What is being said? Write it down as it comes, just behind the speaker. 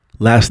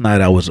Last night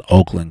I was in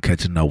Oakland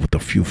catching up with a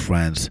few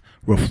friends,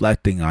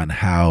 reflecting on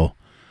how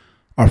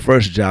our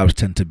first jobs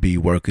tend to be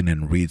working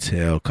in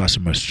retail,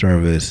 customer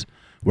service,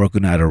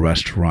 working at a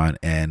restaurant,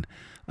 and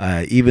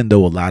even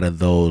though a lot of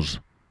those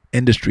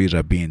industries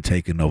are being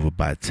taken over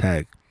by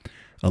tech,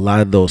 a lot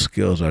of those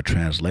skills are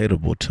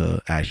translatable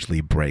to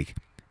actually break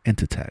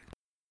into tech.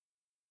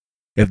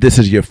 If this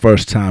is your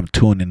first time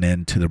tuning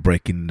in to the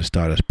Breaking Into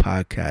Startups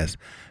podcast,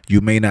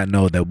 you may not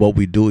know that what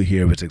we do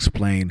here is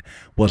explain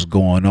what's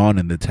going on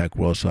in the tech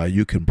world so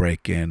you can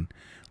break in,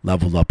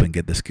 level up, and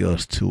get the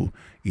skills to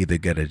either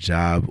get a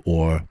job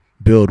or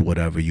build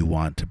whatever you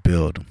want to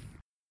build.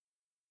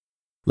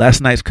 Last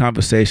night's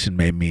conversation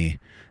made me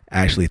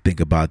actually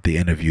think about the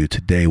interview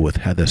today with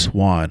Heather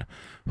Swan,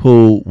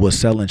 who was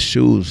selling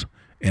shoes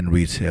in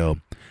retail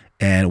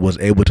and was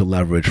able to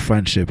leverage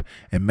friendship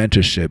and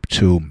mentorship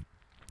to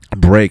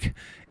break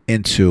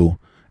into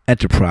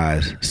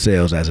enterprise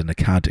sales as an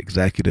account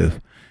executive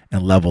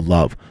and level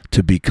up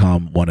to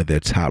become one of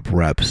their top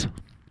reps.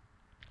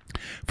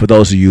 For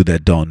those of you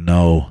that don't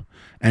know,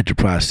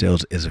 enterprise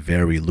sales is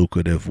very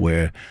lucrative,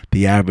 where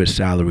the average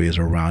salary is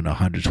around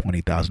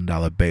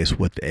 $120,000 base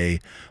with a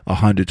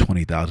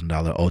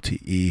 $120,000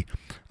 OTE,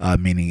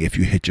 meaning if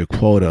you hit your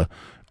quota,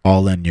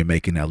 all in, you're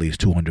making at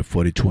least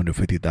 $240,000,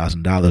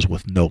 $250,000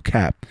 with no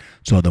cap.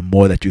 So the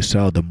more that you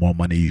sell, the more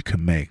money you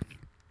can make.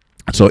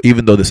 So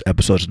even though this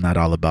episode is not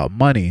all about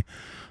money,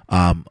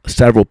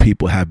 several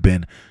people have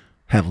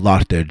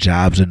lost their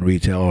jobs in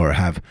retail or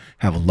have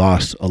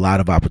lost a lot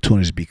of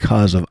opportunities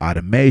because of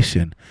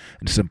automation.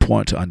 And it's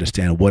important to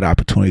understand what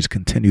opportunities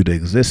continue to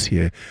exist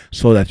here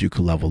so that you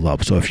can level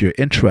up. So if you're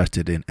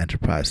interested in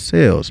enterprise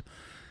sales,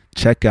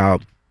 check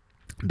out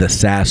the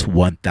SaaS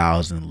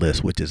 1000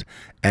 list, which is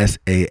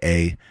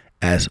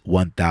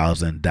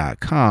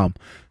SaaS1000.com,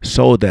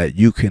 so that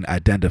you can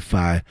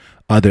identify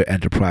other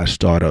enterprise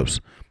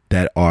startups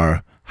that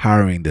are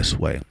hiring this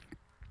way.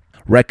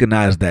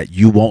 Recognize that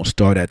you won't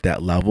start at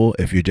that level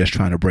if you're just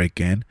trying to break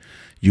in.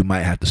 You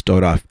might have to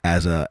start off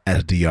as a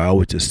SDR,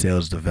 which is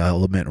sales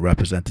development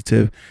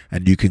representative,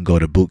 and you can go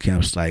to boot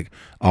camps like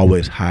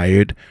Always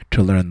Hired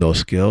to learn those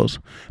skills.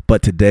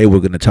 But today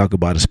we're going to talk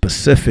about a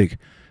specific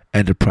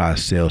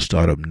enterprise sales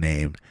startup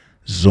named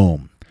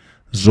Zoom.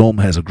 Zoom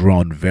has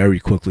grown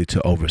very quickly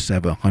to over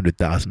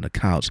 700,000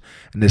 accounts,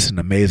 and this is an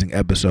amazing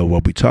episode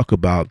where we talk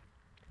about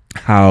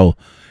how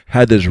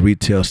Heather's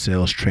retail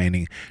sales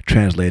training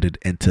translated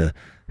into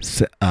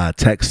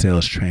tech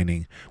sales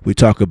training. We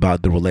talk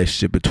about the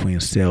relationship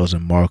between sales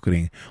and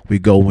marketing. We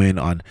go in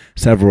on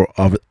several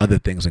other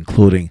things,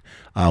 including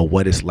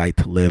what it's like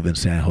to live in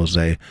San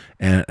Jose.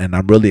 And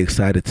I'm really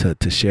excited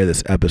to share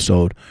this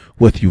episode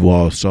with you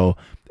all. So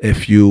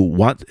if you're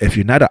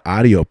not an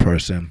audio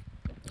person,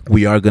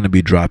 we are going to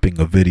be dropping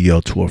a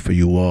video tour for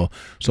you all.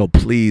 So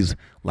please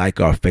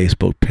like our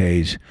Facebook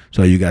page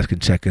so you guys can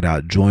check it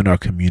out. Join our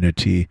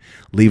community.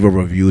 Leave a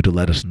review to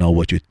let us know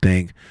what you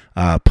think,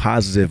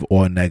 positive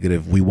or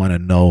negative. We want to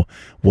know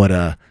what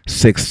a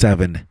 6,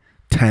 7,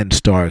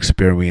 10-star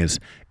experience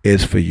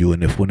is for you.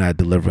 And if we're not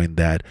delivering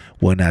that,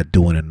 we're not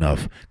doing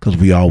enough, because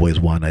we always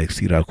want to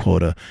exceed our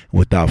quota.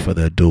 Without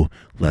further ado,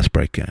 let's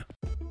break in.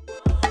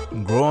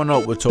 Growing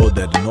up, we're told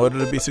that in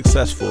order to be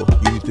successful,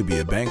 you need to be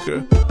a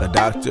banker, a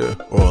doctor,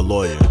 or a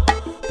lawyer.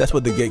 That's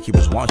what the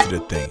gatekeepers want you to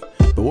think.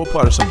 But we're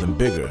part of something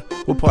bigger.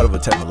 We're part of a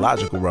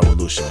technological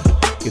revolution.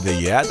 Either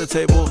you're at the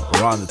table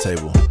or on the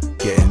table.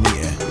 Get in the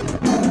end.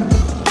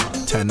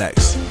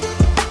 10X.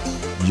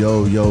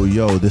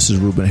 Yo, this is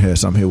Ruben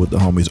Harris. I'm here with the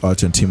homies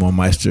Archer and Timur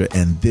Meister,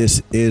 and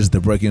this is the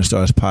Breaking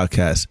Stars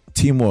podcast.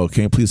 Timur,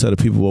 can you please tell the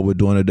people what we're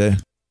doing today?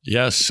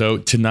 Yes, so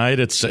tonight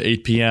it's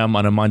 8 p.m.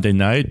 on a Monday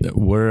night.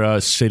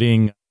 We're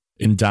sitting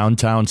in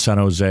downtown San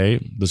Jose.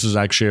 This is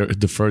actually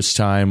the first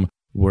time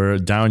we're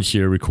down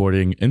here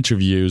recording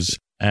interviews,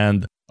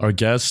 and our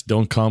guests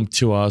don't come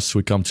to us,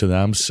 we come to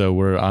them. So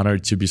we're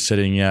honored to be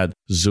sitting at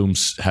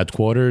Zoom's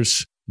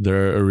headquarters.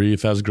 They're a really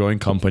fast-growing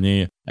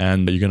company,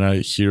 and you're going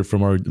to hear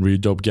from our really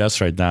dope guests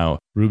right now.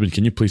 Ruben,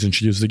 can you please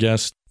introduce the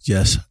guest?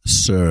 Yes,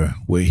 sir.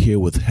 We're here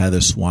with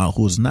Heather Swan,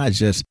 who's not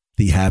just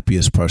the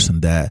happiest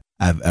person that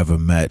I've ever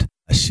met.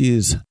 She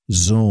is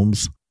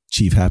Zoom's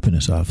Chief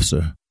Happiness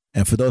Officer.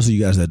 And for those of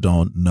you guys that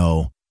don't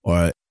know,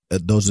 or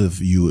those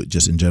of you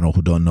just in general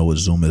who don't know what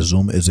Zoom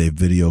is a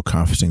video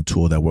conferencing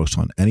tool that works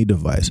on any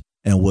device.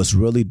 And what's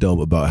really dope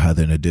about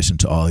Heather, in addition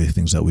to all the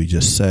things that we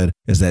just said,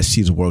 is that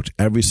she's worked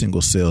every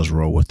single sales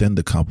role within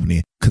the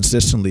company,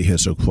 consistently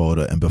hits her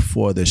quota. And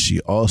before this, she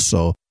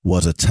also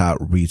was a top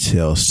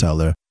retail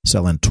seller,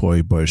 selling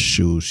Tory Burch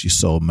shoes. She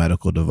sold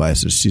medical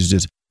devices. She's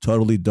just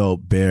totally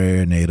dope, Bay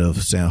Area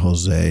native, San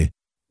Jose.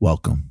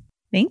 Welcome.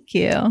 Thank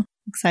you.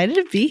 Excited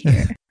to be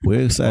here.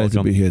 We're excited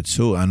to be here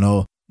too. I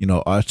know,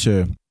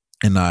 Archer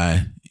and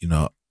I,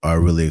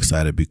 are really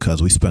excited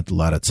because we spent a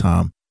lot of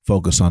time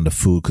focused on the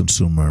food,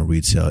 consumer, and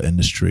retail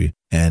industry.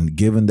 And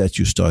given that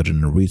you started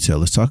in retail,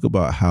 let's talk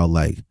about how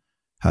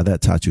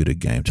that taught you the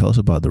game. Tell us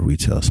about the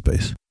retail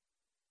space.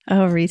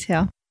 Oh,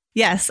 retail.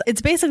 Yes,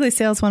 it's basically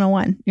sales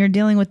 101. You're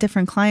dealing with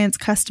different clients,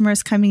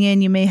 customers coming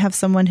in. You may have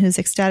someone who's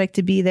ecstatic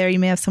to be there. You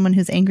may have someone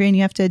who's angry and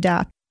you have to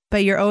adapt.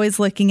 But you're always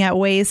looking at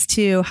ways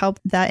to help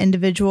that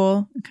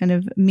individual kind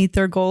of meet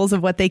their goals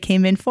of what they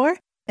came in for.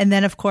 And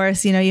then, of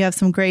course, you have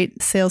some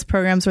great sales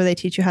programs where they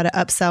teach you how to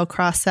upsell,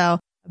 cross-sell.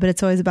 But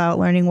it's always about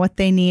learning what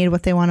they need,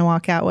 what they want to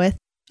walk out with,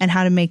 and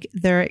how to make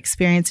their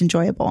experience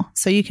enjoyable.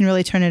 So you can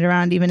really turn it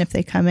around even if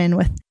they come in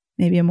with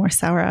maybe a more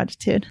sour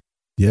attitude.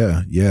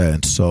 Yeah.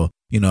 And so,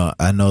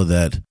 I know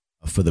that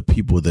for the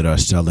people that are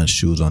selling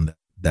shoes on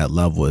that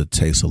level, it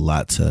takes a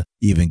lot to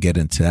even get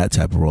into that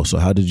type of role. So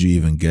how did you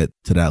even get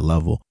to that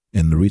level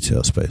in the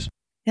retail space?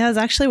 Yeah, I was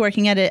actually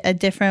working at a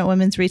different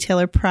women's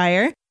retailer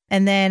prior.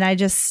 And then I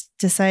just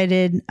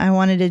decided I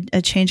wanted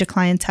a change of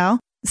clientele.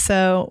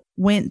 So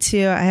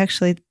I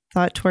actually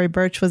thought Tory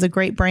Burch was a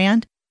great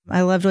brand.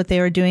 I loved what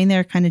they were doing.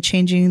 They're kind of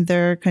changing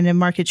their kind of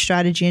market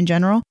strategy in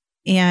general.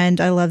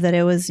 And I love that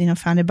it was,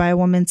 founded by a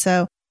woman.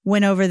 So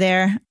went over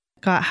there,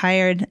 got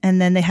hired, and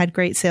then they had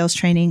great sales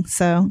training.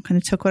 So kind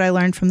of took what I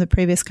learned from the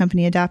previous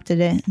company, adapted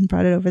it, and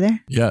brought it over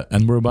there. Yeah.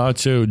 And we're about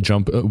to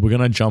we're going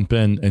to jump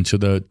into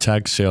the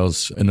tech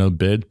sales in a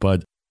bit.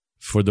 But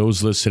for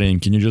those listening,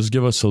 can you just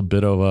give us a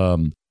bit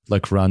of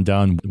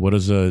rundown? What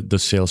does the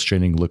sales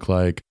training look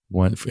like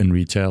in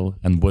retail,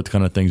 and what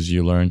kind of things do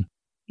you learn?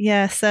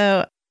 Yeah.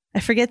 So I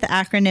forget the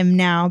acronym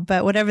now,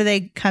 but whatever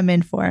they come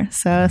in for.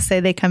 So say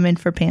they come in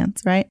for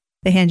pants, right?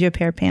 They hand you a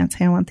pair of pants.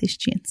 Hey, I want these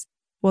jeans.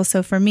 Well,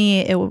 so for me,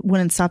 it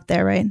wouldn't stop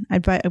there, right?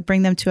 I'd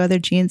bring them two other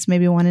jeans,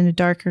 maybe one in a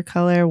darker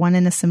color, one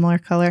in a similar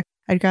color.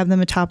 I'd grab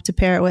them a top to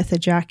pair it with, a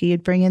jacket.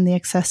 You'd bring in the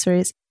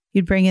accessories.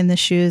 You'd bring in the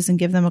shoes and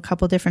give them a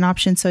couple different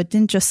options. So it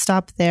didn't just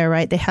stop there,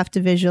 right? They have to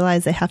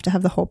visualize. They have to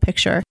have the whole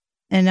picture.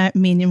 And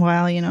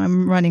meanwhile,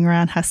 I'm running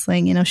around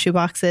hustling, shoe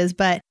boxes,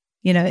 but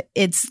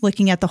it's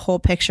looking at the whole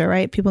picture,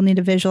 right? People need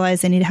to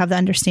visualize. They need to have the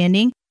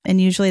understanding. And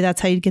usually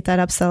that's how you get that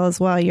upsell as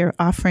well. You're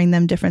offering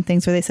them different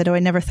things where they said, oh, I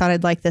never thought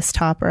I'd like this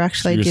top, or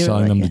actually so you're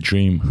selling them the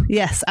dream.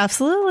 Yes,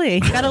 absolutely.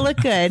 Got to look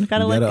good. Got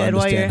to look good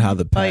while you're how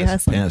the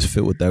pants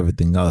fit with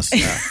everything else.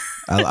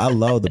 I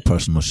love the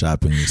personal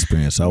shopping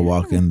experience. I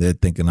walk in there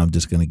thinking I'm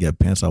just going to get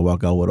pants. I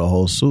walk out with a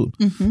whole suit.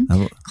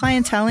 Mm-hmm.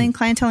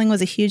 Clienteling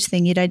was a huge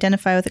thing. You'd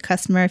identify with a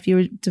customer. If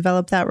you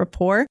develop that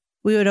rapport,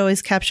 we would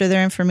always capture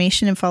their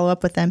information and follow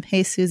up with them.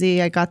 Hey,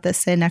 Susie, I got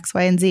this in X,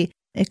 Y, and Z.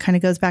 It kind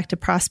of goes back to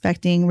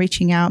prospecting,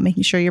 reaching out,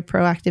 making sure you're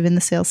proactive in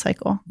the sales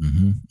cycle.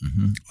 Mm-hmm,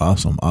 mm-hmm.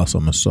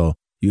 Awesome. And so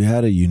you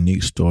had a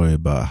unique story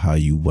about how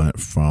you went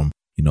from,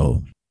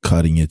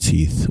 cutting your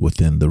teeth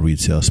within the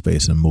retail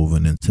space and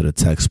moving into the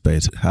tech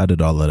space. How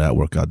did all of that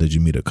work out? Did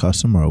you meet a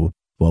customer, or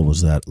what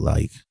was that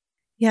like?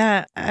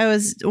 Yeah, I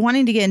was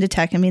wanting to get into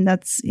tech. I mean,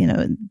 that's,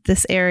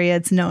 this area,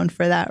 it's known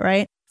for that,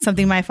 right?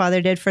 Something my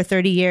father did for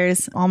 30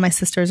 years. All my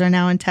sisters are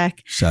now in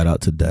tech. Shout out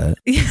to Dad.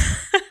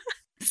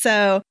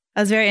 So I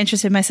was very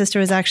interested. My sister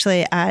was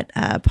actually at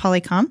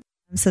Polycom.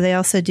 So they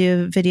also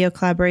do video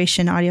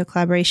collaboration, audio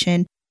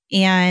collaboration,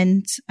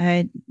 and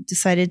I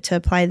decided to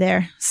apply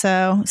there.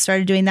 So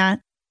started doing that.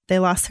 They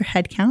lost their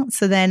headcount.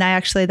 So then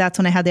that's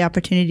when I had the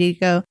opportunity to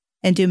go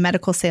and do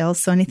medical sales.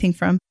 So anything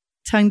from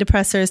tongue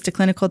depressors to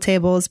clinical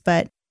tables.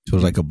 But it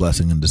was like a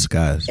blessing in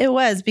disguise. It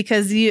was,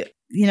 because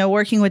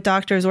working with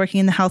doctors, working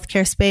in the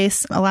healthcare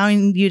space,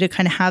 allowing you to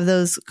kind of have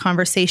those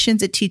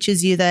conversations, it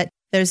teaches you that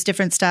there's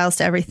different styles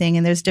to everything,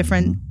 and there's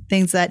different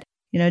things that,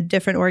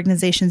 different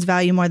organizations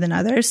value more than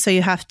others. So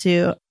you have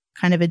to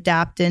kind of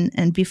adapt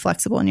and be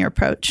flexible in your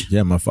approach.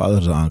 Yeah, my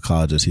father's an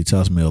oncologist. He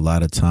tells me a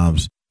lot of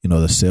times,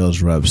 the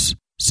sales reps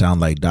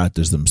sound like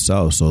doctors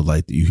themselves. So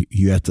like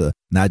you have to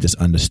not just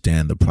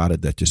understand the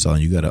product that you're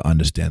selling, you got to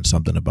understand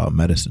something about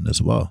medicine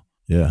as well.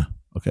 Yeah.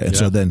 Okay. And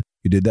so then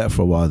you did that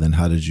for a while. Then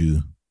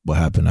what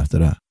happened after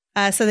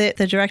that? So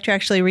the director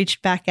actually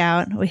reached back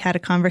out. We had a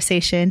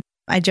conversation.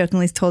 I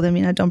jokingly told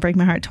him, don't break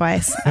my heart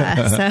twice. So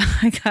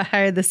I got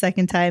hired the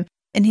second time.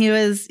 And he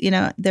was,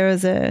 there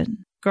was a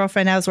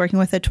girlfriend I was working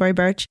with at Tory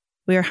Burch.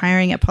 We were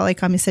hiring at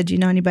Polycom. He said, do you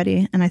know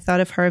anybody? And I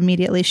thought of her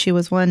immediately. She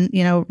was one,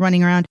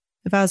 running around.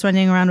 If I was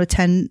running around with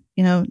 10,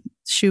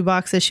 shoe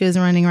boxes, she was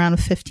running around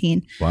with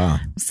 15. Wow.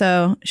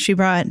 So she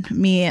brought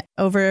me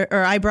over,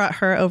 or I brought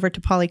her over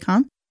to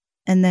Polycom.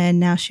 And then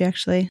now she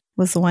actually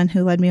was the one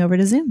who led me over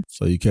to Zoom.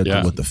 So you kept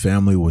it with the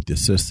family, with your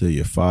sister,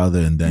 your father,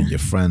 and then your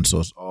friends. So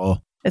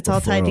it's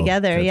all tied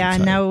together. Yeah.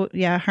 And now,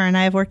 her and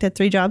I have worked at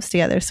 3 jobs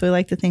together. So we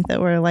like to think that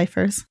we're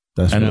lifers.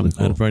 That's really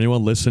cool. And for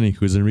anyone listening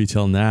who's in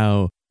retail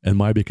now and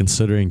might be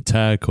considering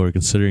tech or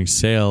considering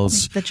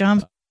sales, make the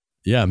jump.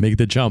 Make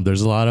the jump.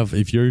 There's a lot of,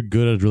 if you're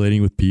good at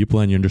relating with people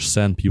and you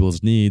understand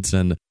people's needs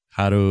and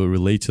how to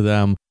relate to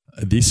them,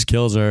 these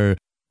skills are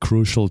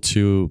crucial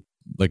to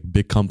like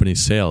big company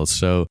sales.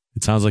 So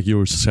it sounds like you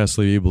were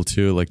successfully able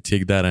to like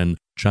take that and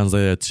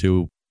translate it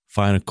to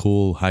find a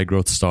cool high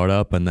growth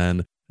startup, and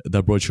then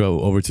that brought you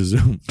over to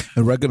Zoom.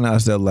 And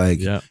recognize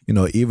that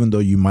even though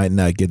you might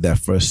not get that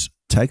first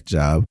tech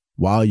job,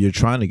 while you're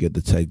trying to get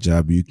the tech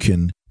job, you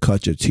can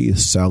cut your teeth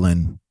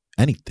selling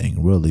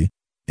anything really.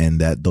 And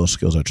that those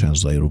skills are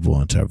translatable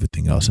into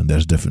everything else. And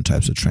there's different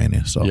types of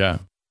training. So yeah.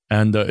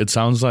 And it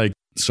sounds like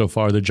so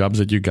far the jobs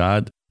that you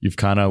got, you've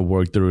kind of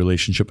worked the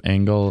relationship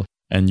angle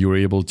and you were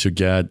able to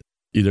get,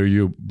 either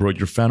you brought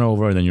your friend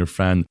over and then your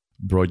friend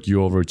brought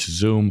you over to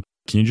Zoom.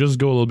 Can you just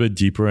go a little bit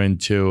deeper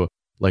into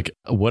like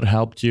what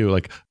helped you?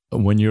 Like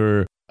when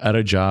you're at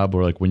a job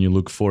or like when you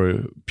look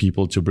for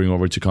people to bring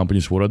over to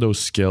companies, what are those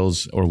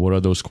skills or what are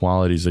those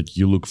qualities that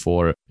you look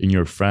for in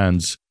your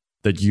friends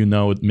that you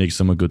know it makes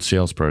them a good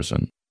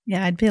salesperson?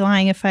 Yeah, I'd be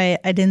lying if I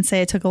didn't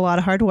say it took a lot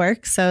of hard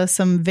work. So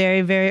some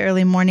very, very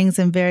early mornings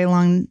and very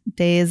long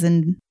days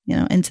and,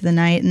 into the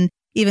night. And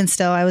even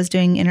still, I was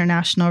doing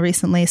international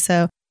recently.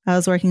 So I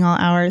was working all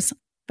hours.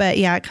 But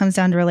yeah, it comes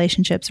down to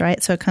relationships,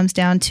 right? So it comes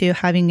down to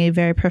having a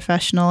very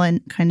professional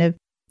and kind of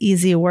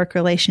easy work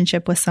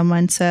relationship with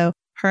someone. So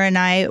her and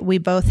I, we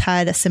both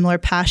had a similar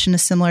passion, a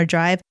similar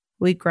drive.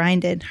 We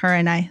grinded, her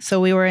and I.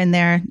 So we were in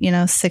there,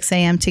 6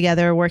 a.m.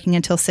 together, working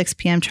until 6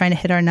 p.m., trying to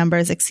hit our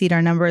numbers, exceed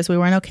our numbers. We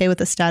weren't okay with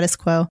the status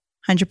quo.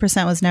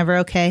 100% was never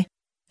okay.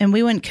 And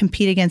we wouldn't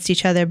compete against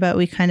each other, but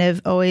we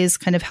always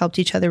helped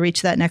each other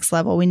reach that next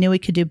level. We knew we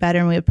could do better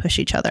and we would push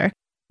each other.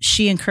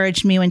 She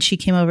encouraged me when she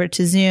came over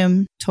to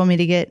Zoom, told me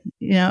to get,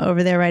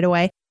 over there right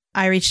away.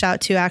 I reached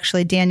out to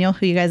actually Daniel,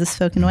 who you guys have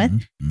spoken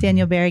with,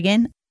 Daniel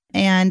Berrigan.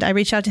 And I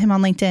reached out to him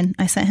on LinkedIn.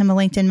 I sent him a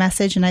LinkedIn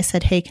message and I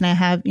said, hey, can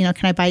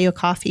I buy you a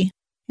coffee?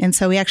 And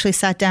so we actually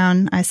sat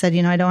down. I said,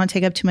 I don't want to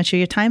take up too much of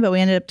your time, but we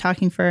ended up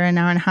talking for an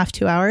hour and a half,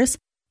 2 hours.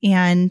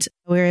 And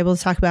we were able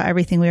to talk about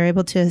everything. We were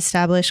able to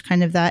establish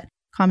kind of that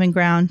common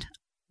ground,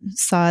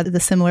 saw the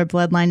similar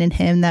bloodline in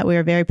him, that we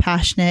were very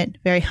passionate,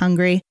 very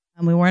hungry.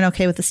 And we weren't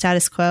okay with the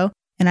status quo.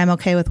 And I'm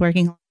okay with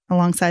working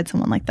alongside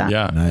someone like that.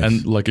 Yeah. Nice.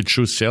 And like a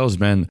true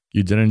salesman,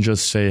 you didn't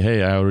just say,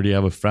 hey, I already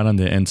have a friend on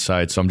the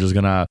inside, so I'm just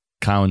going to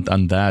count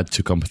on that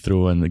to come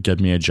through and get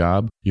me a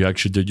job. You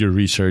actually did your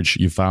research.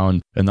 You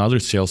found another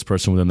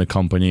salesperson within the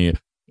company,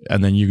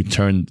 and then you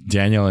turned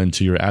Daniel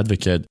into your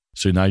advocate.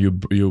 So now you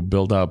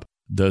build up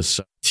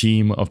this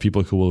team of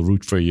people who will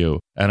root for you.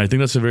 And I think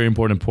that's a very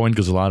important point,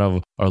 because a lot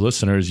of our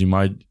listeners, you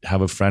might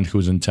have a friend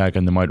who's in tech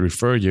and they might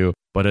refer you.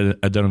 But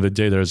at the end of the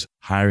day, there's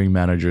hiring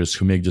managers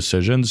who make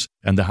decisions,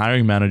 and the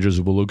hiring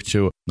managers will look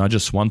to not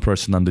just one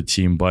person on the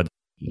team, but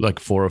like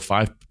 4 or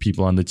 5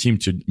 people on the team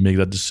to make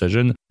that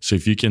decision. So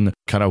if you can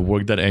kind of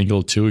work that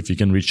angle too, if you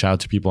can reach out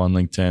to people on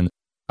LinkedIn,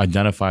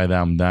 identify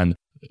them, then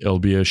it'll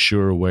be a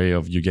sure way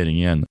of you getting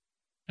in.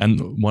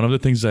 And one of the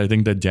things that I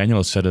think that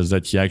Daniel said is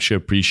that he actually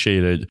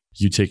appreciated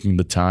you taking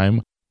the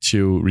time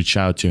to reach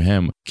out to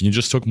him. Can you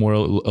just talk a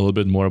little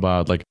bit more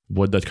about like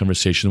what that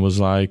conversation was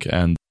like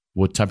and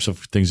what types of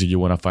things did you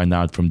want to find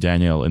out from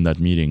Daniel in that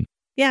meeting?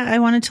 Yeah, I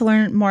wanted to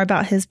learn more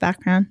about his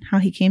background, how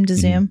he came to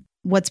Zoom,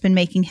 what's been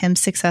making him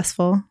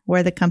successful,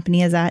 where the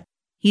company is at.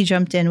 He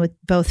jumped in with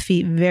both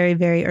feet very,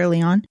 very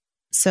early on.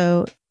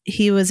 So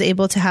he was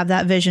able to have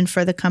that vision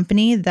for the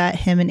company that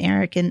him and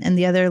Eric and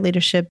the other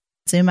leadership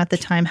Zoom at the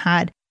time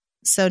had.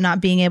 So not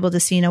being able to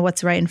see,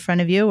 what's right in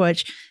front of you,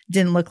 which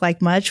didn't look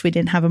like much. We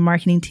didn't have a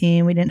marketing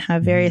team. We didn't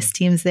have various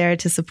teams there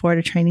to support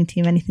a training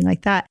team, anything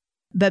like that.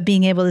 But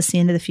being able to see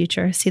into the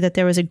future, see that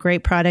there was a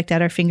great product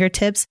at our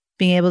fingertips,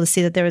 being able to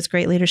see that there was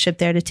great leadership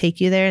there to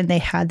take you there. And they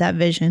had that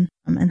vision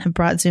and have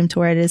brought Zoom to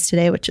where it is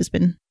today, which has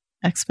been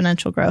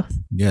exponential growth.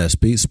 Yeah.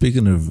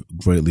 Speaking of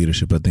great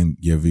leadership, I think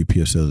your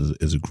VP of sales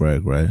is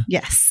Greg, right?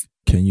 Yes.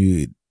 Can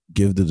you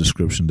give the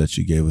description that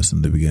you gave us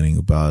in the beginning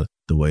about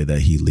the way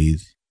that he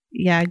leads?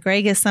 Yeah.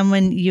 Greg is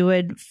someone you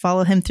would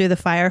follow him through the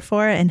fire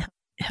for, and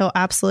he'll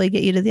absolutely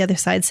get you to the other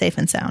side safe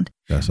and sound.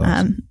 That's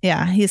awesome.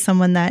 Yeah. He's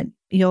someone that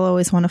you'll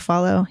always want to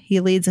follow. He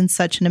leads in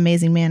such an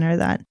amazing manner,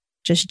 that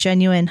just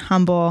genuine,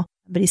 humble,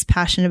 but he's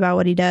passionate about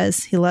what he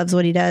does. He loves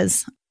what he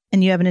does.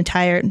 And you have an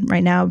entire,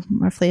 right now,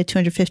 roughly a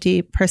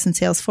 250 person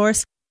sales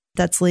force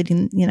that's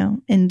leading,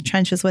 in the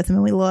trenches with him,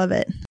 and we love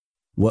it.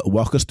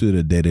 Walk us through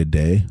the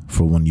day-to-day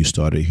for when you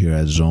started here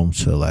at Zoom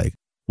to like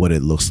what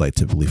it looks like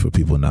typically for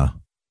people now.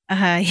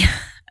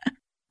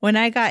 When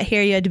I got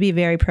here, you had to be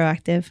very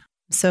proactive.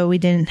 So we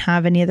didn't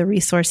have any of the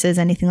resources,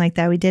 anything like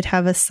that. We did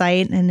have a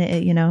site, and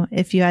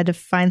if you had to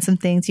find some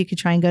things, you could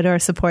try and go to our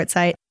support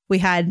site. We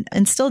had,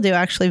 and still do,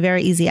 actually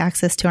very easy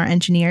access to our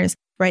engineers.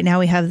 Right now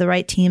we have the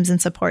right teams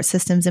and support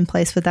systems in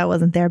place, but that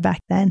wasn't there back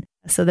then.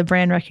 So the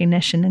brand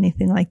recognition,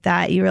 anything like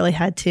that, you really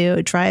had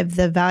to drive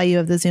the value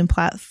of the Zoom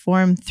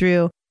platform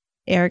through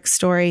Eric's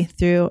story,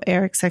 through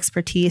Eric's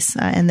expertise,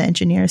 and the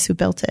engineers who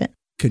built it.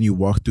 Can you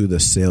walk through the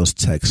sales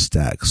tech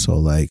stack? So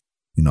like,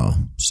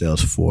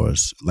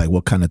 Salesforce, like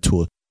what kind of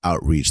tool,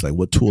 outreach, like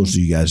what tools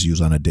do you guys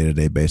use on a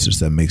day-to-day basis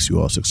that makes you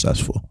all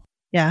successful?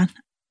 Yeah.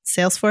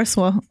 Salesforce.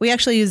 Well, we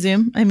actually use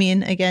Zoom. I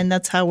mean, again,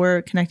 that's how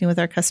we're connecting with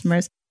our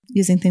customers,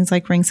 using things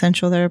like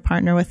RingCentral. They're a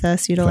partner with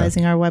us,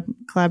 utilizing our web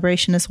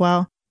collaboration as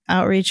well.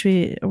 Outreach,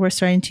 we're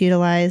starting to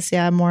utilize,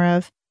 more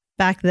of.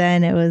 Back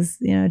then, it was,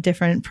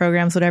 different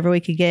programs, whatever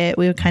we could get.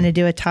 We would kind of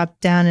do a top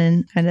down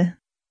and kind of,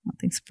 I don't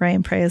think spray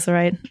and pray is the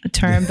right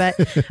term, but,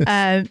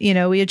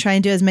 we would try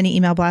and do as many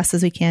email blasts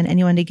as we can.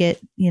 Anyone to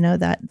get,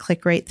 that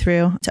click right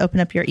through to open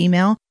up your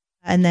email.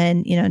 And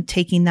then,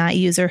 taking that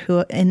user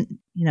who,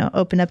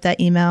 open up that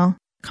email,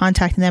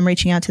 contacting them,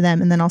 reaching out to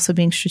them, and then also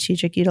being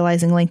strategic,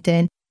 utilizing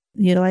LinkedIn,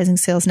 utilizing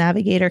Sales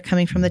Navigator,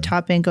 coming from the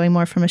top end, going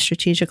more from a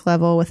strategic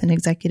level with an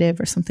executive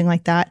or something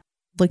like that,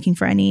 looking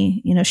for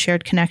any,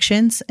 shared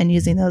connections and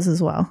using those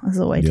as well as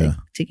a way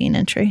to gain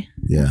entry.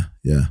 Yeah.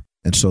 Yeah.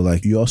 And so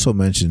like you also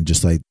mentioned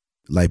just like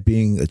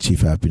being a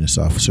chief happiness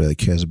officer that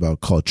cares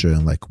about culture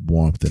and like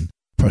warmth and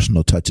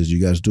personal touches.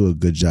 You guys do a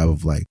good job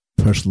of like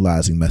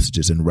personalizing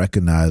messages and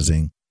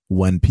recognizing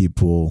when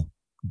people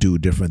do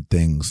different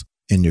things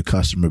in your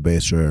customer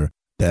base or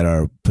that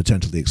are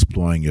potentially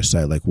exploring your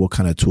site. Like what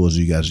kind of tools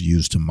do you guys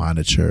use to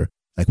monitor,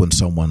 like when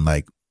someone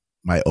like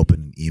might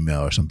open an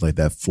email or something like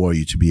that for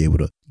you to be able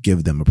to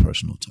give them a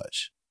personal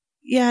touch?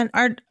 Yeah,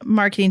 our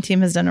marketing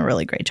team has done a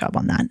really great job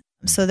on that.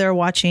 So they're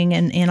watching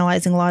and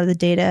analyzing a lot of the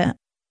data.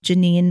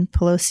 Janine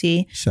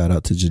Pelosi. Shout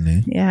out to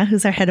Janine. Yeah,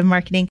 who's our head of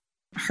marketing.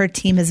 Her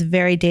team is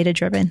very data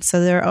driven.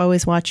 So they're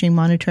always watching,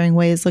 monitoring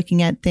ways,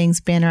 looking at things,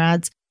 banner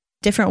ads,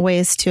 different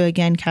ways to,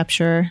 again,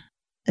 capture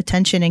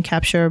attention and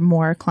capture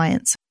more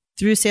clients.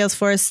 Through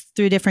Salesforce,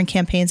 through different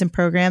campaigns and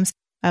programs,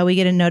 we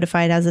get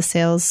notified as a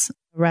sales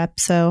rep.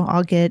 So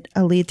I'll get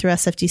a lead through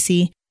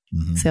SFTC,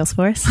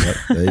 Salesforce. Yep,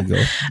 there you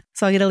go.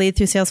 So I'll get a lead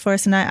through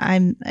Salesforce. And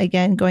I'm,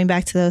 again, going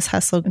back to those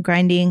hustle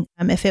grinding.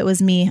 If it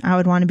was me, I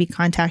would want to be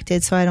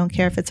contacted. So I don't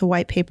care if it's a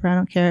white paper. I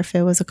don't care if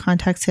it was a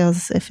contact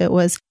sales, if it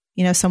was,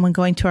 someone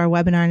going to our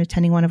webinar and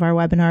attending one of our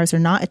webinars or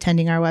not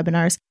attending our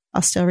webinars.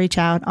 I'll still reach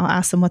out. I'll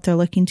ask them what they're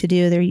looking to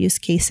do, their use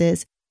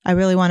cases. I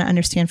really want to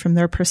understand from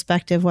their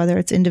perspective, whether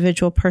it's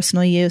individual,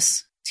 personal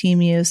use,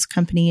 team use,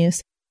 company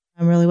use,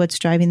 and really what's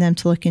driving them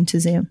to look into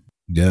Zoom.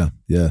 Yeah.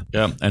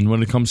 And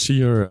when it comes to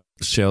your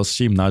sales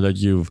team, now that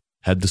you've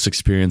had this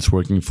experience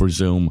working for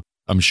Zoom,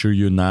 I'm sure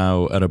you're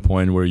now at a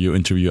point where you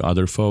interview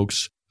other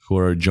folks who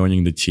are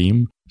joining the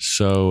team.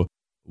 So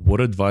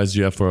what advice do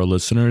you have for our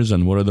listeners,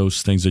 and what are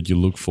those things that you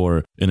look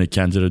for in a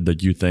candidate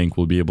that you think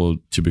will be able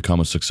to become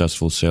a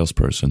successful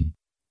salesperson?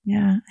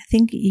 Yeah, I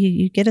think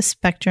you get a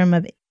spectrum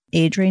of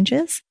age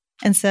ranges.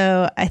 And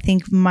so I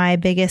think my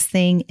biggest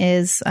thing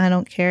is I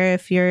don't care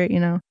if you're,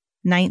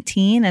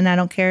 19 and I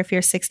don't care if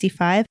you're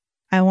 65.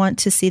 I want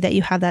to see that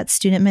you have that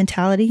student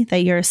mentality,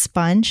 that you're a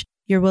sponge.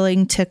 You're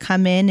willing to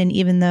come in, and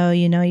even though,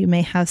 you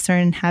may have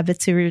certain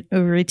habits or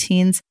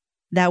routines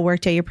that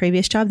worked at your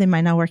previous job, they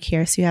might not work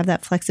here. So you have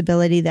that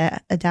flexibility,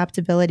 that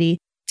adaptability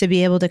to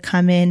be able to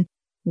come in,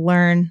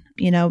 learn,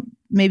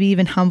 maybe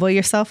even humble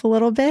yourself a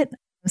little bit.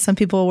 Some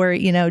people were,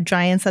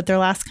 giants at their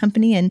last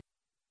company, and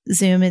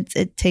Zoom,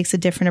 it takes a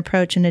different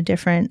approach and a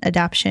different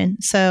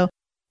adaptation. So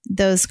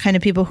those kind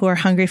of people who are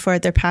hungry for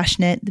it, they're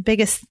passionate. The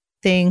biggest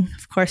thing,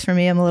 of course, for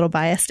me, I'm a little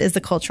biased, is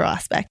the cultural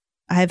aspect.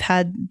 I've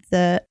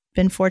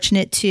been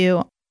fortunate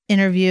to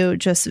interview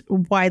just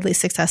widely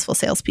successful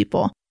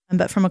salespeople.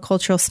 But from a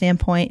cultural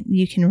standpoint,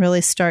 you can really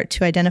start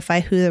to identify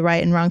who the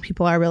right and wrong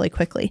people are really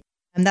quickly.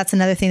 And that's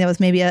another thing that was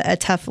maybe a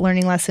tough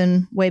learning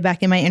lesson way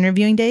back in my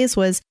interviewing days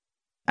was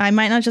I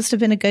might not just have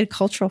been a good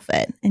cultural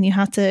fit. And you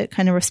have to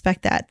kind of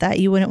respect that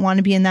you wouldn't want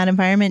to be in that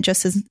environment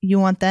just as you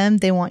want them,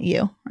 they want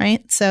you,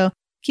 right? So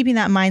keeping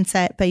that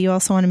mindset, but you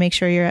also want to make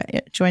sure you're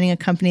joining a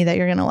company that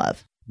you're going to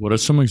love. What are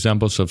some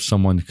examples of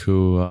someone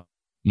who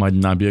might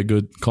not be a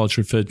good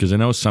culture fit? Because I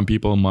know some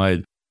people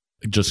might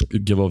just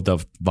give off the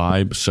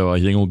vibe. So I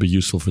think it will be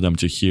useful for them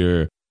to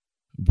hear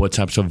what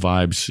types of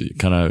vibes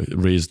kind of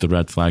raise the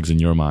red flags in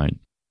your mind.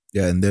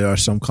 Yeah, and there are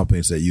some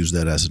companies that use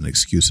that as an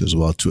excuse as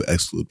well to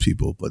exclude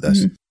people, but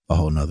that's a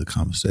whole nother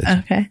conversation.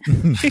 Okay.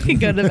 We can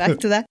go back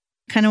to that.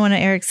 Kind of one of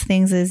Eric's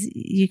things is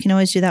you can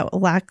always do that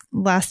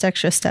last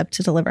extra step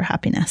to deliver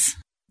happiness.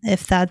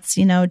 If that's,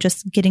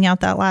 just getting out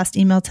that last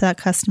email to that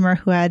customer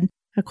who had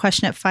a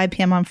question at 5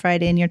 p.m. on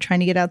Friday and you're trying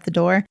to get out the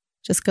door,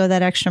 just go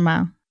that extra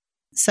mile.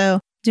 So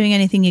doing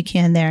anything you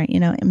can there,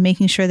 and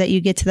making sure that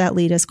you get to that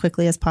lead as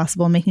quickly as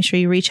possible, making sure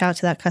you reach out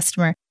to that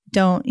customer.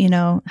 Don't,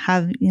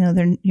 have,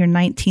 your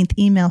 19th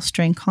email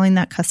string, calling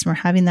that customer,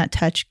 having that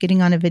touch,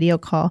 getting on a video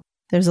call.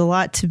 There's a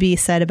lot to be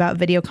said about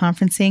video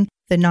conferencing.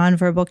 The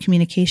nonverbal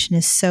communication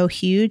is so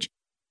huge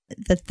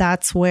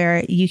that's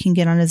where you can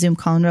get on a Zoom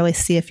call and really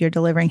see if you're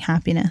delivering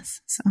happiness.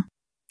 So,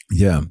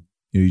 yeah,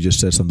 you just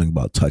said something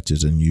about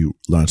touches, and you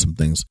learned some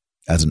things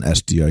as an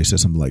SDR. You said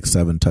something like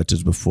 7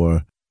 touches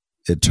before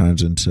it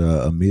turns into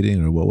a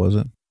meeting, or what was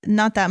it?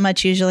 Not that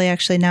much usually,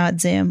 actually, now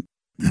at Zoom.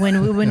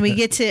 When we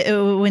get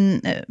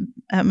to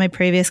at my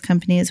previous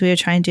companies, we would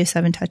try and do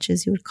 7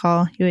 touches. You would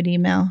call, you would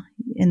email,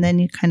 and then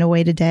you kind of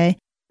wait a day,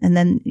 and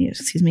then you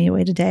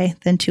wait a day,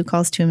 then 2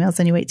 calls, 2 emails,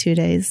 then you wait 2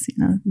 days.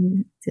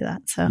 You do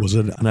that. So was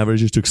it on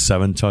average you took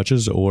 7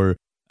 touches, or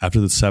after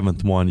the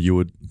 7th one you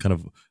would kind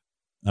of,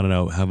 I don't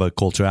know, have a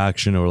call to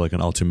action or like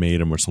an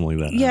ultimatum or something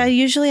like that? Yeah,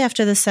 usually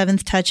after the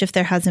 7th touch, if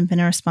there hasn't been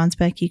a response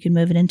back, you can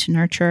move it into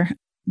nurture.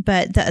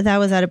 But that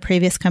was at a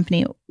previous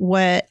company.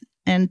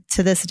 And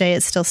to this day,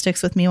 it still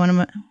sticks with me. One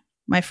of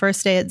my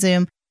first day at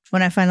Zoom,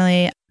 when I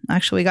finally,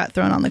 we got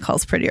thrown on the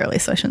calls pretty early,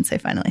 so I shouldn't say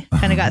finally.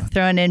 Kind of got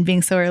thrown in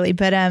being so early.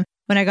 But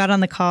when I got on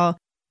the call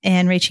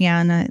and reaching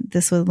out, and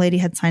this lady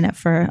had signed up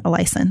for a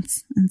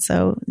license. And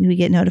so we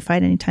get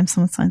notified anytime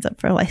someone signs up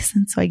for a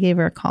license. So I gave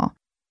her a call.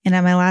 And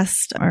at my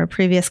last or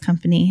previous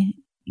company,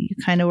 you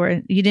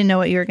didn't know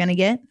what you were going to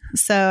get.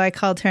 So I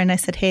called her and I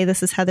said, hey,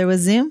 this is Heather with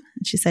Zoom.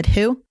 And she said,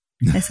 who?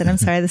 I said, I'm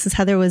sorry, this is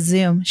Heather with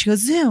Zoom. She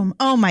goes, Zoom.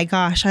 Oh my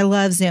gosh, I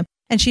love Zoom.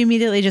 And she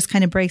immediately just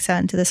kind of breaks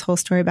out into this whole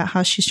story about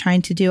how she's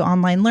trying to do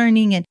online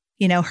learning. And,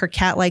 her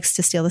cat likes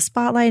to steal the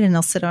spotlight and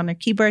they'll sit on her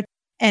keyboard.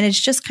 And it's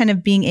just kind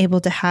of being able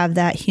to have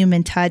that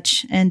human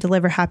touch and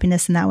deliver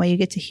happiness in that way. You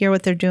get to hear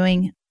what they're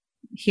doing,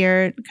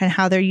 hear kind of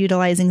how they're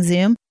utilizing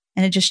Zoom.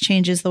 And it just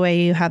changes the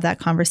way you have that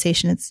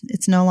conversation.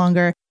 It's no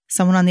longer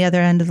someone on the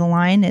other end of the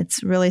line.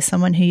 It's really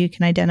someone who you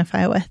can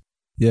identify with.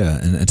 Yeah.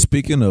 And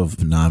speaking of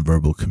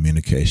nonverbal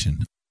communication,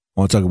 I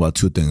want to talk about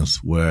two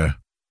things. Where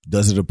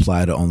does it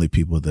apply to only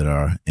people that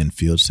are in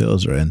field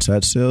sales or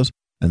inside sales?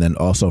 And then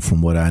also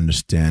from what I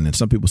understand, and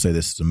some people say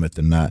this is a myth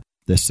or not,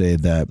 they say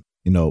that,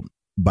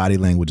 body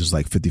language is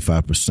like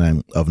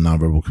 55% of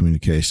nonverbal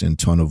communication,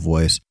 tone of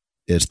voice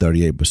is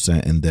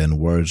 38%, and then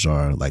words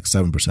are like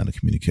 7% of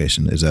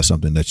communication. Is that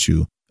something that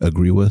you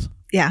agree with?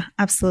 Yeah,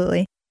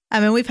 absolutely.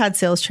 I mean, we've had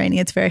sales training.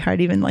 It's very hard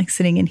even like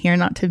sitting in here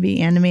not to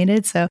be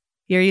animated. So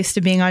you're used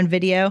to being on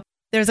video.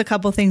 There's a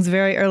couple things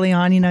very early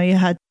on, you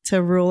had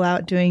to rule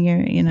out doing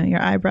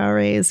your eyebrow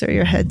raise or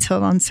your head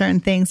tilt on certain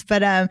things.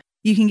 But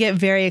you can get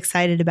very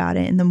excited about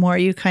it. And the more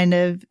you kind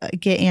of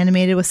get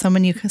animated with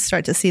someone, you can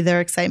start to see their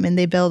excitement.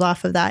 They build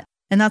off of that.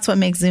 And that's what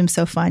makes Zoom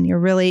so fun.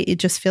 It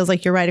just feels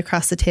like you're right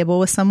across the table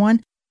with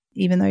someone,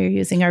 even though you're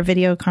using our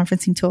video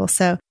conferencing tool.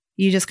 So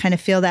you just kind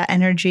of feel that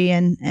energy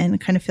and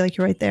kind of feel like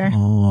you're right there.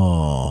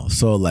 Oh,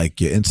 so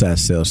like your inside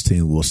sales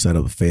team will set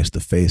up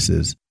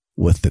face-to-faces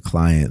with the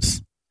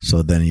clients.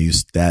 So then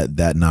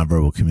that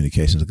nonverbal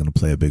communication is going to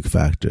play a big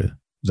factor.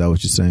 Is that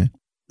what you're saying?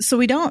 So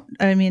we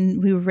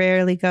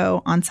rarely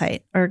go on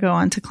site or go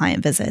on to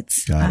client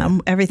visits.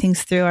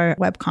 Everything's through our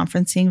web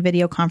conferencing,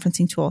 video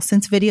conferencing tool.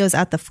 Since video is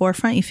at the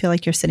forefront, you feel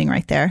like you're sitting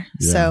right there.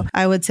 Yeah. So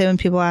I would say when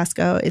people ask,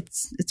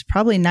 it's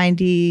probably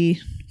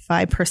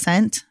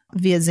 95%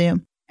 via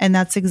Zoom. And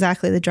that's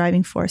exactly the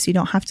driving force. You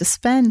don't have to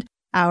spend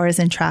hours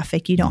in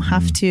traffic. You don't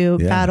have to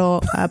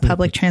battle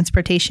public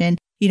transportation.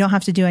 You don't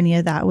have to do any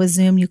of that. With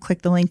Zoom, you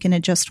click the link and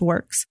it just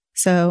works.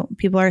 So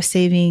people are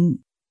saving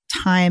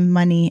time,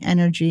 money,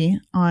 energy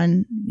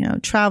on,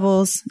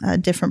 travels,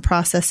 different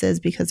processes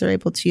because they're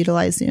able to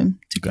utilize Zoom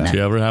to connect. Do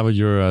you ever have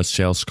your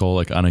sales call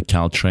like on a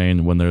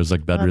Caltrain when there's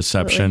like bad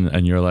reception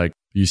and you're like,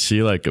 you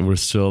see like we're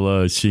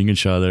still seeing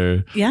each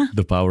other? Yeah.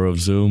 The power of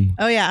Zoom.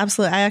 Oh yeah,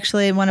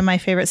 absolutely. One of my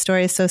favorite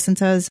stories. So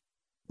since I was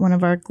one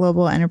of our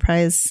global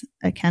enterprise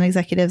account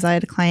executives, I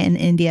had a client in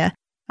India.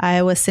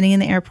 I was sitting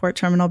in the airport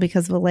terminal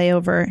because of a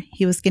layover.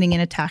 He was getting in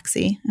a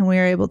taxi and we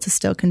were able to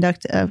still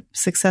conduct a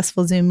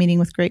successful Zoom meeting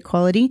with great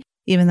quality,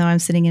 even though I'm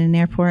sitting in an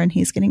airport and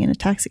he's getting in a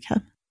taxi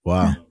cab.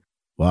 Wow. Yeah.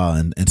 Wow.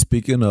 And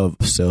speaking of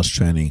sales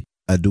training,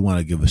 I do want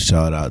to give a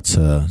shout out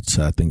to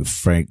I think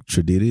Frank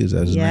Trediti. Is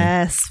that his name?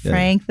 Yes,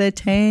 Frank the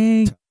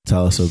Tank.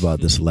 Tell us about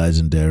this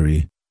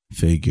legendary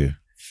figure.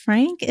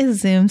 Frank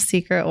is Zoom's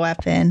secret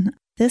weapon.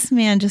 This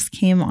man just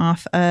came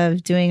off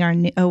of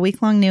doing a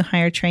week-long new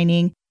hire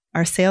training,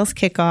 our sales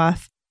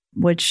kickoff,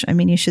 which,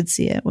 you should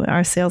see it.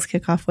 Our sales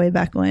kickoff way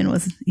back when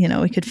was,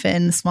 we could fit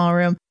in a small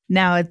room.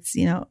 Now it's,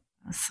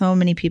 so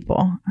many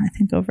people, I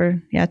think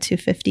over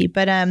 250.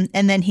 But and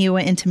then he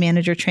went into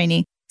manager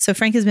training. So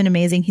Frank has been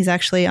amazing. He's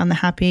actually on the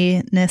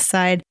happiness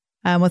side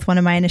with one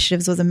of my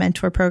initiatives was a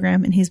mentor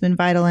program, and he's been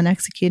vital in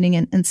executing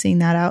and seeing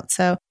that out.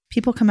 So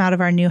people come out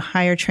of our new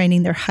hire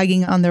training, they're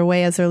hugging on their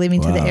way as they're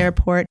leaving to the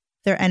airport.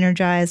 They're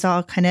energized.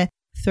 I'll kind of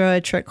throw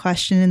a trick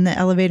question in the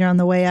elevator on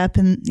the way up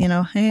and,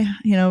 hey,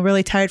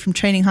 really tired from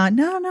training, huh?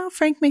 No,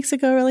 Frank makes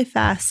it go really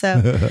fast.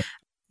 So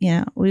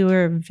we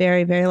were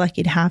very, very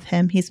lucky to have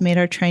him. He's made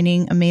our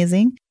training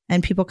amazing,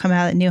 and people come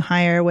out at new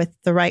hire with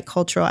the right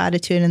cultural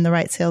attitude and the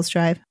right sales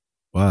drive.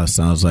 Wow,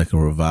 sounds like a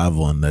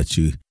revival, and that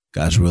you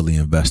guys really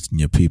invest in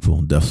your people.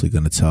 I'm definitely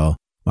going to tell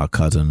my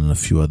cousin and a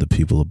few other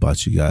people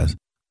about you guys.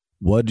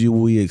 What do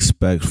we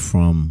expect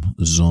from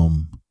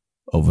Zoom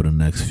over the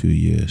next few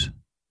years?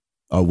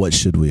 Or what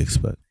should we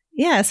expect?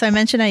 Yeah, so I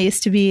mentioned I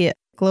used to be a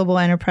global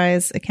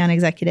enterprise account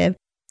executive.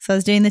 So I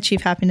was doing the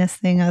chief happiness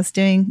thing. I was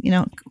doing,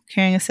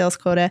 carrying a sales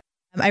quota.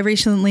 I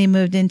recently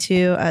moved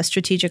into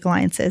strategic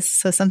alliances.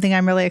 So something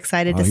I'm really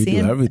excited to see.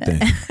 You do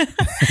everything.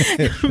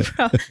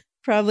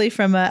 Probably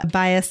from a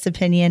biased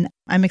opinion,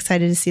 I'm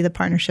excited to see the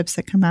partnerships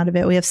that come out of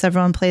it. We have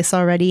several in place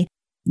already,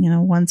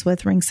 ones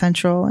with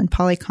RingCentral and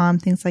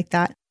Polycom, things like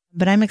that.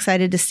 But I'm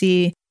excited to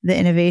see the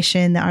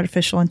innovation, the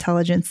artificial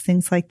intelligence,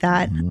 things like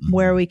that,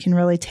 where we can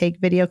really take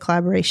video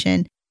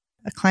collaboration.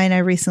 A client I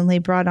recently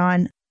brought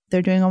on,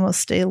 they're doing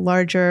almost a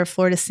larger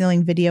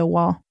floor-to-ceiling video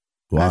wall.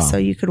 Wow. So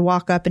you could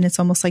walk up and it's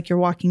almost like you're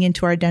walking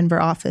into our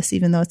Denver office,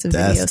 even though it's a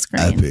video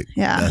screen. Epic.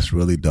 Yeah. That's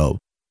really dope.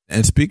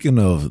 And speaking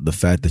of the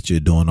fact that you're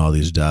doing all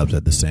these jobs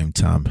at the same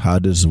time, how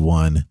does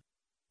one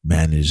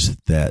manage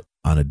that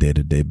on a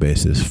day-to-day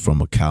basis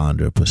from a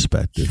calendar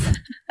perspective?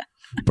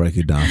 Break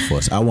it down for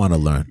us. I want to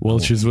learn. Well,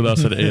 she's with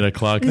us at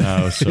 8:00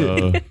 now,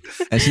 so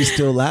and she's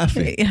still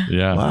laughing.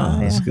 Yeah. Wow,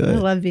 that's good. I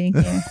love being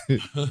here.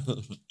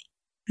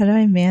 How do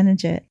I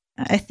manage it?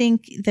 I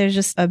think there's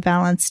just a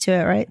balance to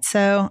it, right?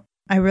 So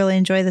I really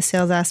enjoy the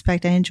sales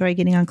aspect. I enjoy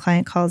getting on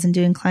client calls and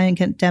doing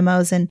client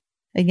demos and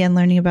again,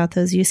 learning about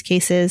those use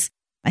cases.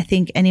 I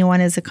think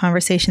anyone is a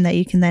conversation that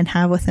you can then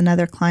have with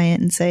another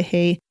client and say,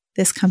 hey,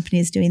 this company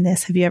is doing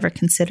this. Have you ever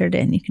considered it?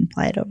 And you can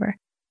apply it over.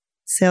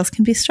 Sales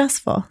can be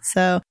stressful.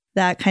 So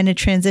that kind of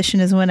transition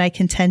is when I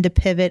can tend to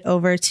pivot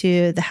over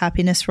to the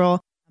happiness role.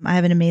 I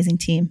have an amazing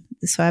team.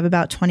 So I have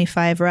about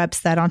 25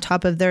 reps that on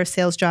top of their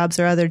sales jobs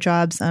or other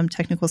jobs,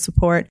 technical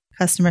support,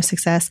 customer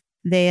success,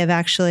 they have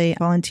actually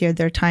volunteered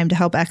their time to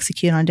help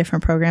execute on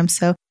different programs.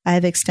 So I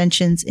have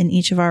extensions in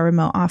each of our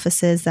remote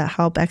offices that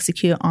help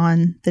execute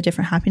on the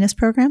different happiness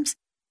programs.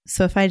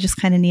 So if I just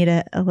kind of need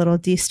a little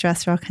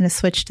de-stress, I'll kind of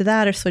switch to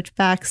that or switch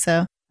back.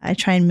 So I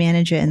try and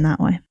manage it in that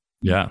way.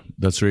 Yeah,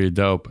 that's really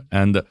dope.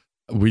 And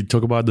we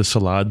talk about this a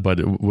lot,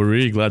 but we're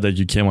really glad that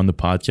you came on the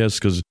podcast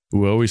because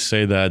we always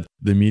say that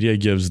the media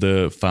gives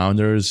the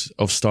founders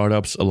of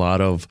startups a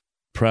lot of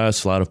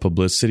press, a lot of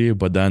publicity,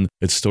 but then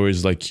it's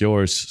stories like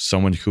yours,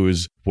 someone who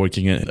is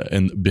working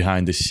in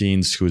behind the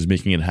scenes, who is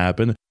making it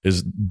happen.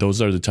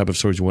 Those are the type of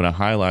stories you want to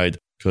highlight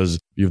because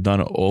you've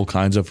done all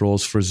kinds of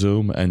roles for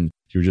Zoom and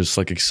you're just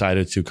like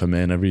excited to come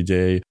in every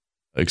day,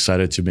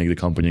 excited to make the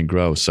company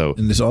grow. So,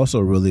 and it's also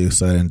really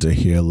exciting to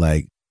hear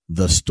like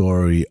the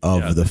story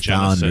of the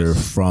founder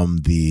from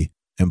the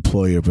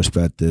employee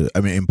perspective,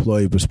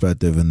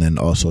 and then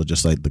also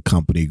just like the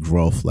company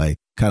growth, like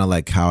kind of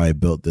like how I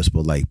built this,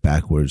 but like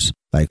backwards,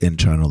 like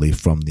internally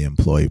from the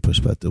employee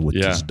perspective, which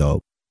is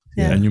dope.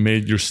 Yeah. And you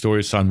made your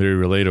story sound very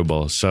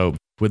relatable. So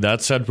with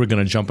that said, we're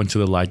going to jump into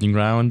the lightning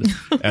round.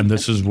 And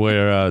this is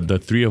where the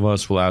three of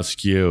us will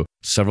ask you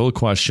several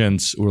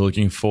questions. We're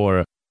looking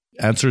for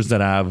answers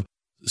that have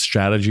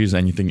strategies,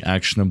 anything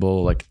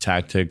actionable, like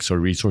tactics or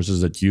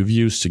resources that you've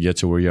used to get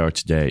to where you are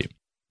today.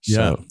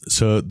 Yeah.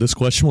 So this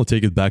question will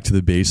take it back to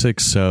the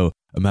basics. So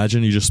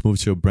imagine you just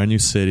moved to a brand new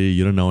city,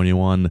 you don't know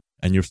anyone,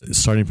 and you're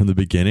starting from the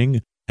beginning,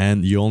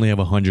 and you only have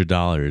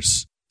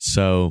 $100.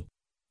 So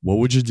what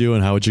would you do,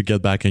 and how would you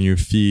get back on your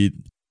feet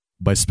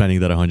by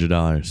spending that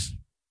 $100?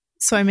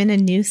 So I'm in a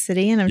new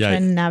city, and I'm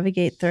trying to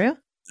navigate through.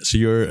 So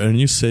you're in a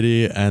new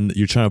city, and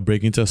you're trying to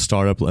break into a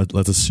startup.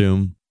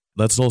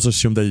 Let's also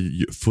assume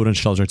that food and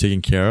shelter are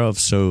taken care of.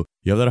 So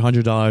you have that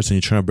 $100, and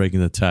you're trying to break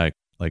into tech.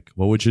 Like,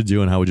 what would you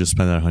do and how would you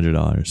spend that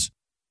 $100?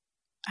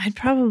 I'd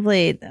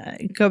probably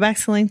go back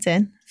to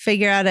LinkedIn,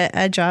 figure out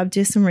a job,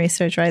 do some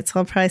research, right? So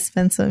I'll probably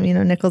spend some,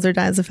 nickels or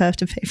dimes if I have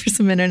to pay for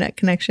some internet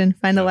connection,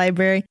 find a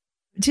library,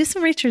 do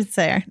some research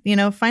there,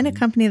 find a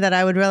company that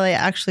I would really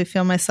actually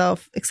feel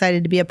myself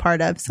excited to be a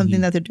part of,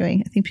 something that they're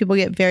doing. I think people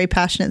get very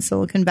passionate in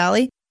Silicon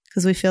Valley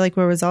because we feel like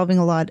we're resolving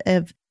a lot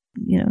of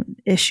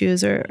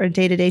issues or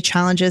day-to-day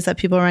challenges that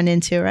people run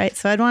into, right?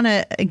 So I'd want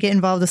to get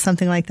involved with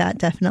something like that,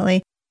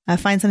 definitely.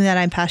 Find something that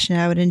I'm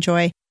passionate, I would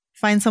enjoy.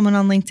 Find someone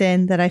on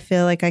LinkedIn that I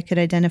feel like I could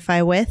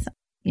identify with.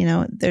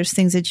 There's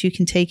things that you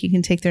can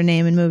take their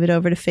name and move it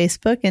over to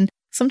Facebook. And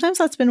sometimes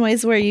that's been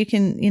ways where you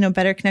can,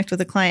 better connect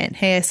with a client.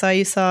 Hey, I saw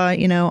you saw,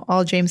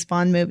 all James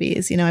Bond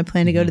movies. I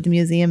plan to go to the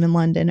museum in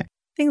London, or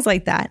things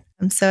like that.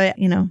 So,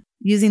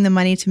 using the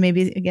money to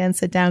maybe, again,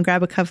 sit down,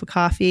 grab a cup of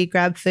coffee,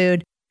 grab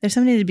food. There's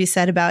something to be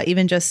said about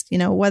even just,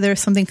 whether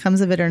something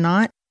comes of it or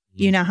not,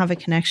 you now have a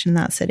connection in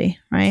that city,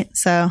 right?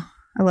 So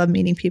I love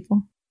meeting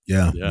people.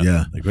 Yeah.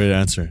 A great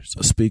answer.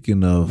 So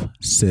speaking of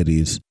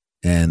cities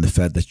and the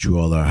fact that you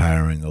all are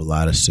hiring a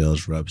lot of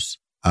sales reps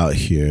out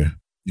here,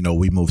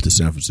 we moved to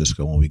San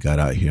Francisco when we got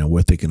out here, and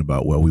we're thinking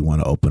about where we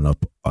want to open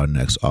up our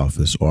next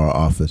office or our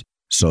office.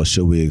 So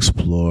should we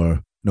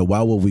explore,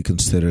 why would we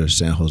consider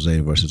San Jose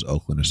versus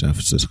Oakland or San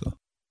Francisco?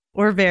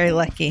 We're very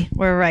lucky.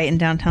 We're right in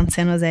downtown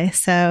San Jose.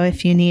 So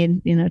if you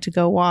need, to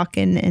go walk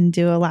and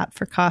do a lap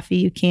for coffee,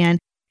 you can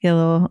get a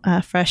little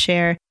fresh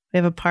air. We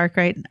have a park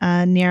right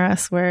near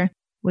us where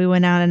we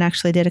went out and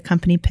actually did a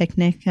company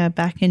picnic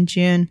back in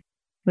June.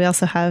 We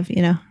also have,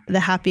 the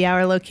happy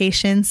hour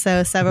location.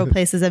 So several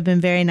places have been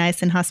very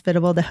nice and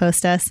hospitable to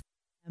host us.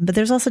 But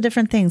there's also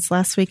different things.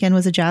 Last weekend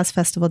was a jazz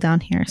festival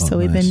down here. So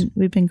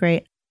we've been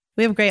great.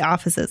 We have great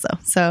offices though.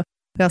 So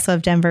we also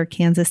have Denver,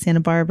 Kansas, Santa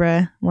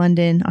Barbara,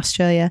 London,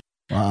 Australia.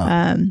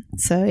 Wow.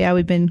 So yeah,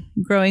 we've been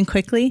growing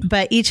quickly,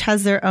 but each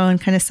has their own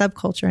kind of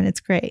subculture, and it's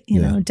great.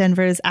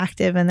 Denver is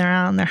active and they're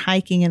out and they're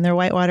hiking and they're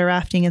whitewater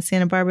rafting. In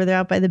Santa Barbara, they're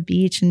out by the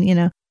beach,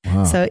 and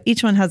so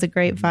each one has a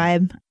great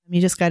vibe. You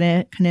just got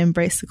to kind of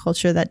embrace the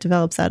culture that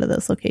develops out of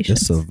those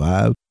locations. It's a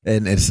vibe,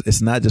 and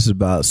it's not just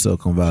about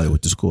Silicon Valley,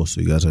 which is cool. So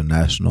you guys are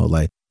national.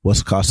 Like, what's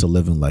the cost of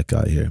living like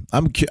out here?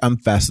 I'm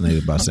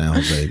fascinated by San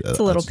Jose. It's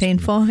a little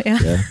painful,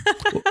 yeah.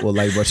 Well,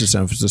 like versus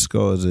San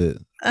Francisco, is it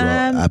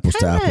apples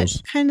to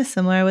apples? Kind of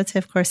similar. I would say,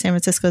 of course, San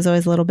Francisco is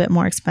always a little bit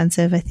more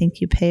expensive. I think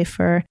you pay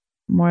for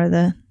more of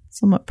the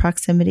somewhat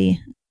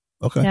proximity.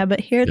 Okay. Yeah, but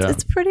here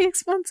it's pretty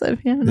expensive.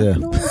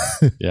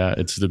 Yeah,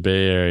 it's the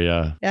Bay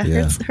Area.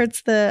 Yeah.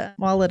 Hurts the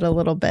wallet a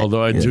little bit.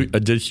 Although I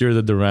did hear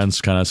that the rents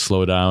kind of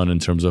slow down in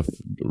terms of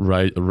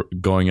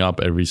going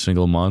up every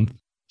single month.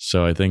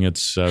 So I think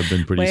it's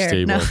been pretty Where?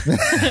 stable.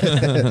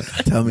 No.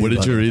 Tell me Where did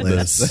about you the read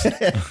place.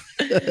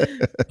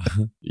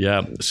 this?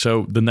 Yeah.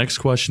 So the next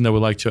question that we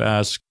like to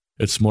ask,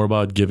 it's more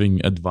about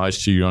giving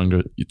advice to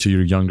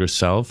your younger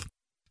self.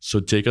 So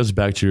take us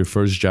back to your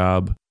first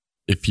job.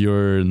 If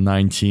you're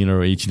 19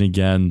 or 18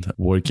 again,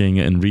 working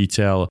in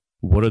retail,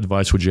 what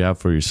advice would you have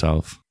for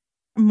yourself?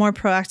 More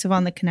proactive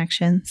on the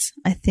connections.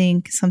 I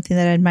think something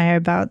that I admire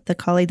about the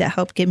colleague that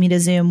helped get me to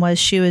Zoom was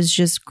she was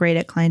just great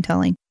at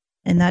clienteling,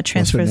 and that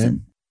transfers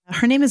in.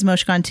 Her name is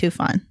Moshgan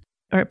Tufan,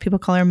 or people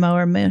call her Mo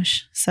or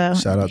Moosh. So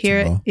Shout out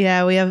here, to Mo.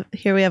 yeah, we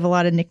have a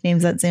lot of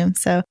nicknames at Zoom.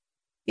 So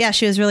yeah,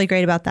 she was really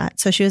great about that.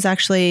 So she was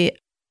actually,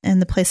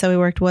 and the place that we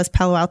worked was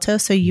Palo Alto.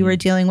 So you were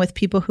dealing with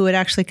people who would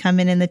actually come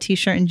in the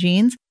t-shirt and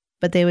jeans,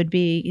 but they would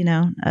be,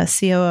 a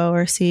COO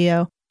or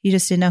CEO. You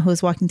just didn't know who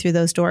was walking through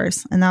those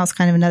doors. And that was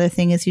kind of another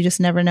thing, is you just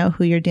never know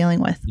who you're dealing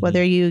with,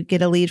 whether you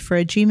get a lead for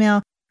a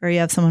Gmail or you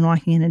have someone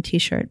walking in a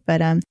t-shirt.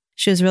 But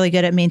she was really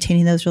good at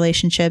maintaining those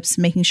relationships,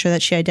 making sure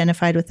that she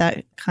identified with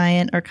that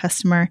client or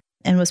customer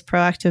and was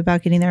proactive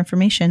about getting their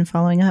information,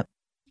 following up.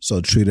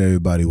 So treat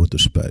everybody with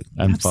respect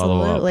And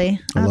follow up. Absolutely.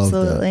 I love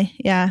Absolutely.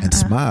 Yeah. and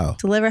smile.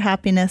 Deliver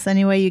happiness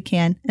any way you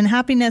can. And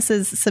happiness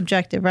is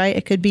subjective, right?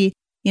 It could be,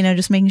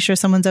 just making sure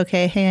someone's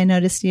okay. Hey, I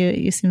noticed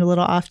you seemed a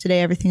little off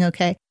today. Everything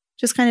okay?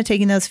 Just kind of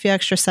taking those few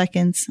extra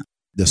seconds.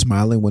 Does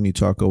smiling when you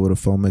talk over the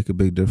phone make a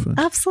big difference?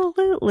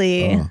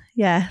 Absolutely. Oh.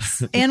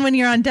 Yes. And when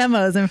you're on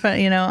demos in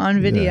front,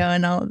 on video Yeah.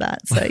 and all of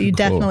that. So you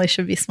definitely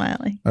should be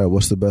smiling. All right.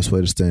 What's the best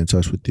way to stay in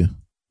touch with you?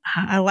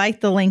 I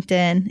like the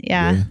LinkedIn.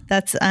 Yeah.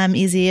 That's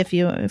easy. If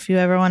you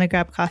ever want to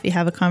grab coffee,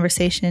 have a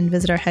conversation,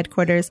 visit our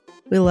headquarters.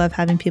 We love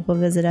having people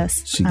visit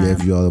us. She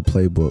gave you all the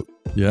playbook.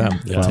 Yeah,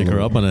 take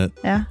her up on it.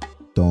 Yeah.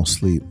 Don't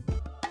sleep.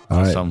 All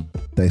right. Awesome.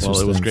 Thanks Well,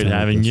 for it was spending great time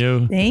having with us.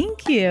 you.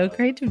 Thank you.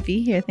 Great to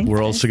be here. Thanks. We're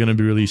guys. also going to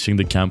be releasing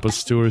the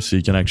campus tour, so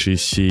you can actually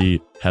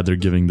see Heather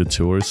giving the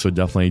tour. So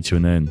definitely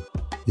tune in.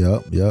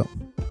 Yep.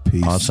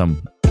 Peace.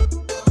 Awesome.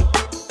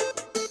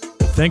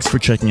 Thanks for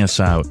checking us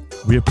out.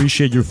 We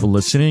appreciate you for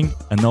listening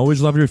and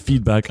always love your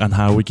feedback on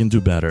how we can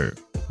do better.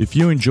 If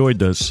you enjoyed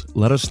this,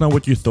 let us know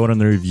what you thought in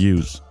the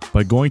reviews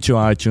by going to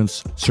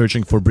iTunes,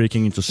 searching for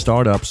Breaking Into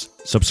Startups,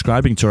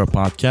 subscribing to our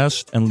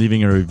podcast, and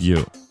leaving a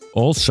review.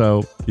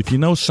 Also, if you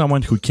know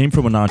someone who came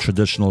from a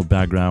non-traditional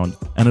background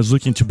and is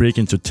looking to break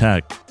into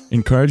tech,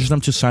 encourage them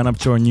to sign up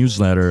to our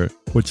newsletter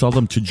or tell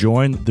them to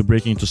join the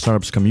Breaking Into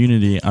Startups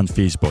community on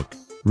Facebook.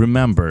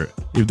 Remember,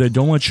 if they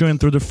don't let you in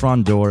through the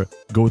front door,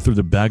 go through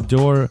the back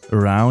door,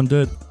 around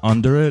it,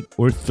 under it,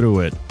 or through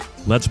it.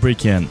 Let's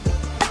break in.